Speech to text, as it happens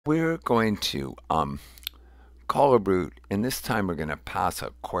We're going to call a route, and this time we're going to pass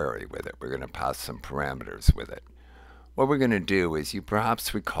a query with it. We're going to pass some parameters with it. What we're going to do is, you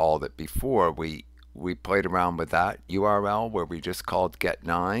perhaps recall that before we played around with that URL where we just called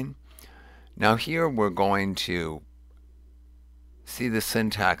get9. Now here we're going to see the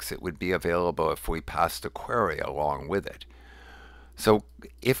syntax that would be available if we passed a query along with it. So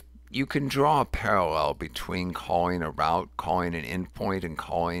if you can draw a parallel between calling a route, calling an endpoint, and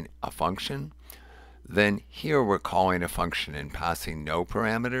calling a function, then here we're calling a function and passing no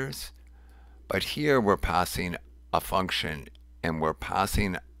parameters, but here we're passing a function and we're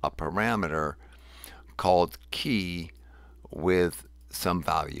passing a parameter called key with some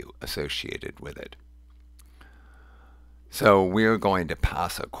value associated with it. So we're going to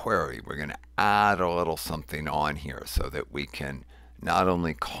pass a query. We're going to add a little something on here so that we can not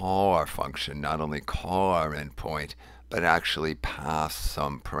only call our function, not only call our endpoint, but actually pass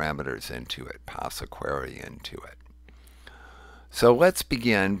some parameters into it, pass a query into it. So let's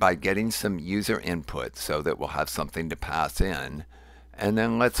begin by getting some user input so that we'll have something to pass in. And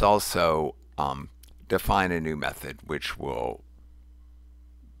then let's also define a new method which will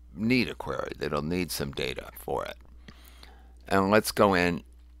need a query, that'll need some data for it. And let's go in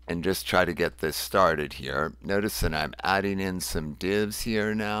and just try to get this started here. Notice that I'm adding in some divs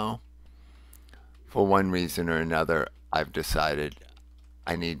here now. For one reason or another, I've decided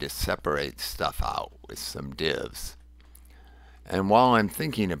I need to separate stuff out with some divs. And while I'm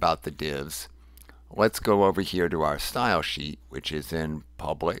thinking about the divs, let's go over here to our style sheet, which is in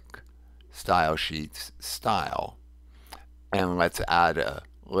public style sheets style. And let's add a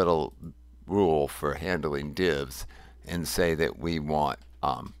little rule for handling divs and say that we want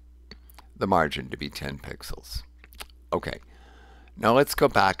the margin to be 10 pixels. Okay, now let's go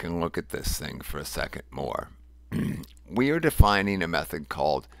back and look at this thing for a second more. We are defining a method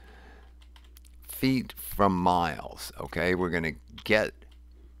called feet from miles. Okay, we're going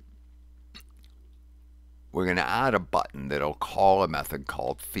to add a button that'll call a method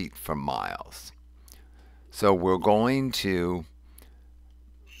called feet from miles. So we're going to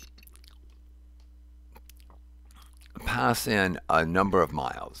pass in a number of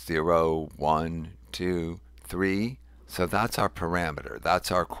miles, 0, 1, 2, 3. So that's our parameter.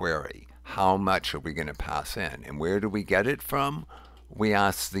 That's our query. How much are we going to pass in? And where do we get it from? We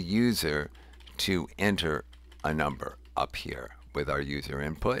ask the user to enter a number up here with our user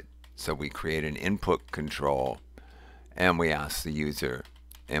input. So we create an input control and we ask the user,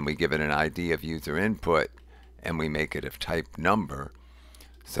 and we give it an ID of user input, and we make it of type number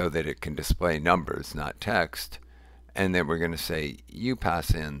so that it can display numbers, not text. And then we're going to say you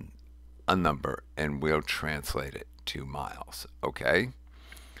pass in a number and we'll translate it to miles. Okay?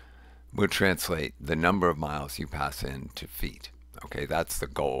 We'll translate the number of miles you pass in to feet. Okay, that's the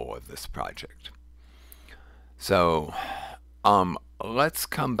goal of this project. So let's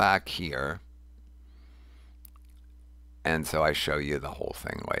come back here. And so I show you the whole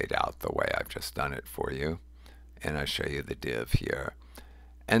thing laid out the way I've just done it for you. And I show you the div here.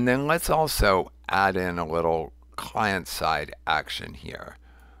 And then let's also add in a little client-side action here.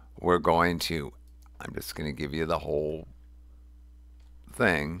 We're going to, I'm just going to give you the whole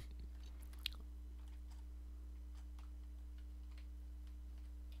thing.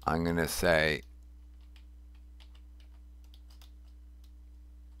 I'm going to say,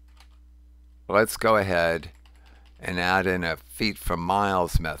 let's go ahead and add in a feet from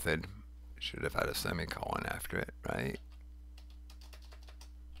miles method. Should have had a semicolon after it, right?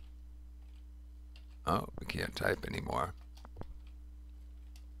 Oh, we can't type anymore.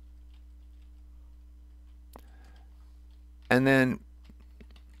 And then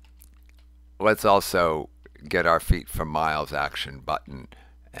let's also get our feet from miles action button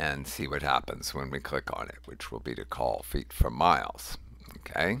and see what happens when we click on it, which will be to call feet from miles.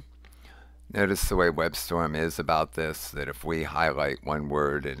 Okay. Notice the way WebStorm is about this, that if we highlight one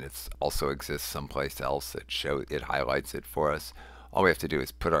word and it also exists someplace else, it highlights it for us. All we have to do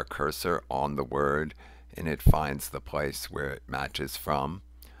is put our cursor on the word and it finds the place where it matches from.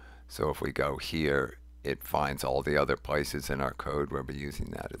 So if we go here, it finds all the other places in our code where we're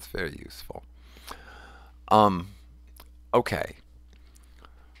using that. It's very useful. Okay.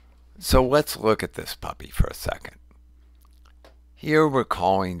 So let's look at this puppy for a second. Here we're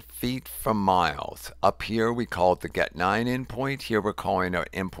calling feet from miles. Up here we call it the get9 endpoint. Here we're calling our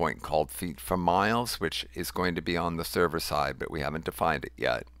endpoint called feet from miles, which is going to be on the server side, but we haven't defined it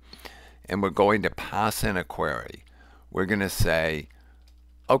yet. And we're going to pass in a query. We're going to say,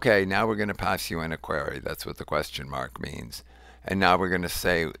 okay, now we're going to pass you in a query. That's what the question mark means. And now we're going to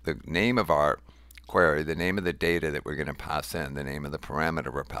say the name of our query, the name of the data that we're going to pass in, the name of the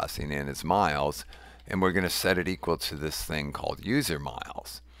parameter we're passing in is miles, and we're going to set it equal to this thing called user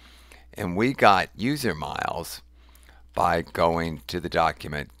miles. And we got user miles by going to the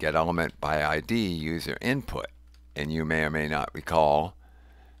document get element by ID user input. And you may or may not recall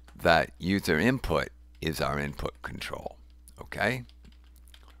that user input is our input control. Okay?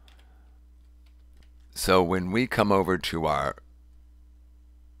 So when we come over to our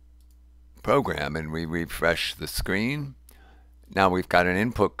program and we refresh the screen, now we've got an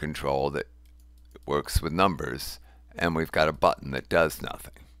input control that works with numbers, and we've got a button that does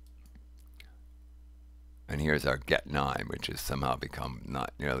nothing. And here's our get9, which has somehow become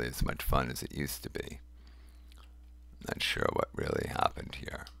not nearly as much fun as it used to be. Not sure what really happened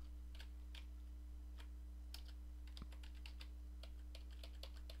here.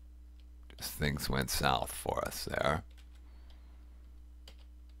 Just things went south for us there.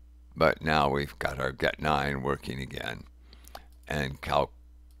 But now we've got our get9 working again, and calc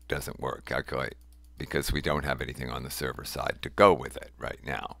doesn't work, calculate, because we don't have anything on the server side to go with it right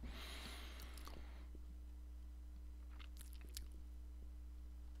now.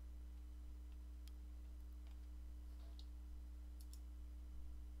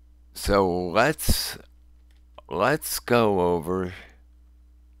 So let's go over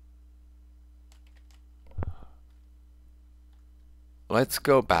let's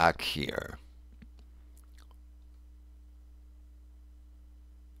go back here.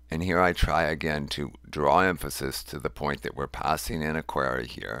 And here I try again to draw emphasis to the point that we're passing in a query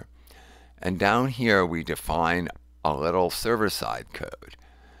here. And down here we define a little server-side code.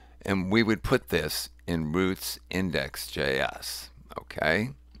 And we would put this in routes index.js, okay?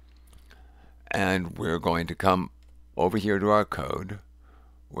 And we're going to come over here to our code.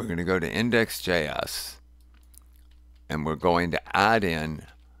 We're going to go to index.js, and we're going to add in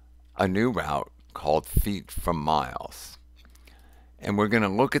a new route called feet from miles. And we're going to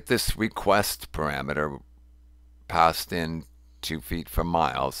look at this request parameter passed in to feet from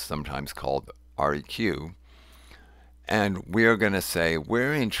miles, sometimes called REQ. And we're going to say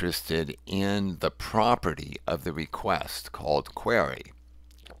we're interested in the property of the request called query.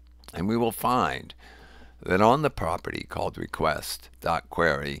 And we will find that on the property called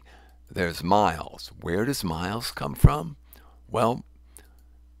request.query, there's miles. Where does miles come from? Well,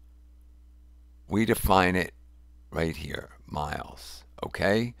 we define it right here, miles.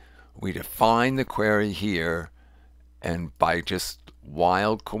 Okay? We define the query here, and by just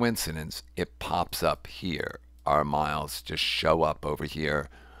wild coincidence, it pops up here. Our miles just show up over here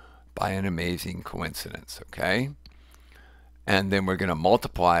by an amazing coincidence. Okay? And then we're going to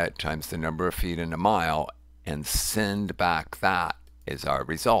multiply it times the number of feet in a mile and send back that as our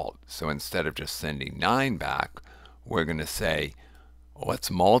result. So instead of just sending 9 back, we're going to say,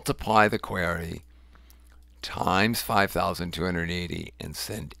 let's multiply the query times 5,280 and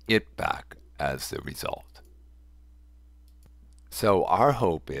send it back as the result. So our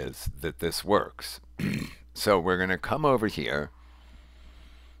hope is that this works. So we're going to come over here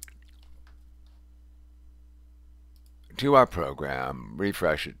to our program,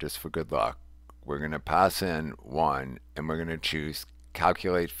 refresh it just for good luck. We're going to pass in 1, and we're going to choose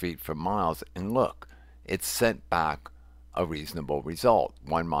calculate feet from miles, and look, it's sent back a reasonable result.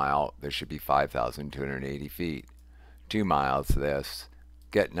 1 mile, there should be 5,280 feet. 2 miles, this.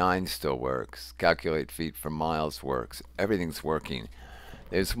 Get9 still works. Calculate feet from miles works. Everything's working.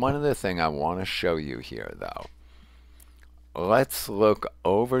 There's one other thing I want to show you here, though. Let's look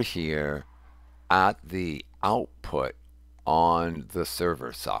over here at the output on the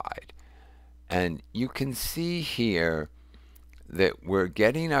server side. And you can see here that we're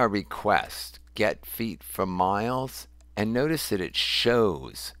getting our request, get feet from miles, and notice that it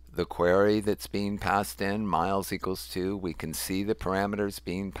shows the query that's being passed in, miles equals 2. We can see the parameters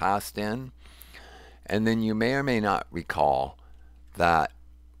being passed in. And then you may or may not recall that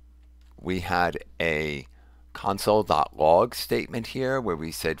we had a console.log statement here where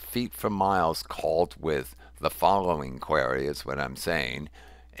we said feet from miles called with the following query is what I'm saying,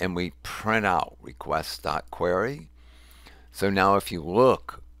 and we print out request.query. So now if you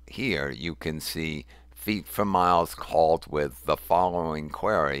look here, you can see feet from miles called with the following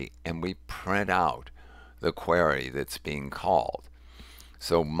query, and we print out the query that's being called.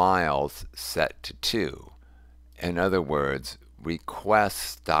 So miles set to 2. In other words,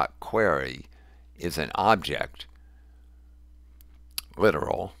 request.query is an object,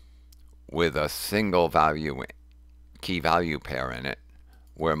 literal, with a single value key value pair in it,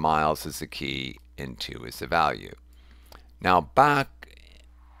 where miles is the key and 2 is the value. Now back,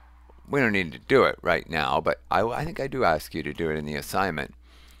 we don't need to do it right now, but I think I do ask you to do it in the assignment.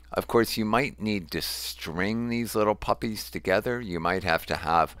 Of course, you might need to string these little puppies together. You might have to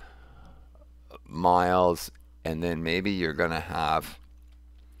have miles, and then maybe you're going to have,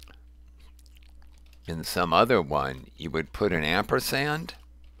 in some other one, you would put an ampersand,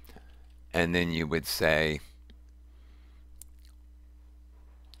 and then you would say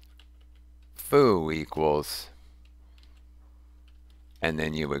foo equals, and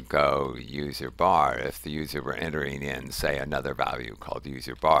then you would go user bar if the user were entering in, say, another value called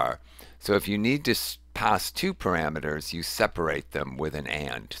user bar. So if you need to pass two parameters, you separate them with an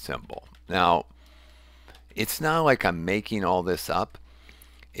and symbol. Now, it's not like I'm making all this up.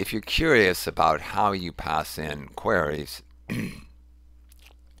 If you're curious about how you pass in queries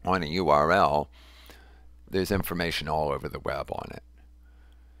on a URL, there's information all over the web on it.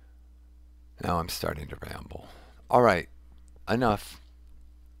 Now I'm starting to ramble. All right, enough.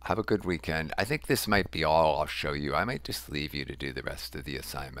 Have a good weekend. I think this might be all I'll show you. I might just leave you to do the rest of the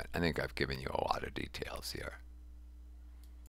assignment. I think I've given you a lot of details here.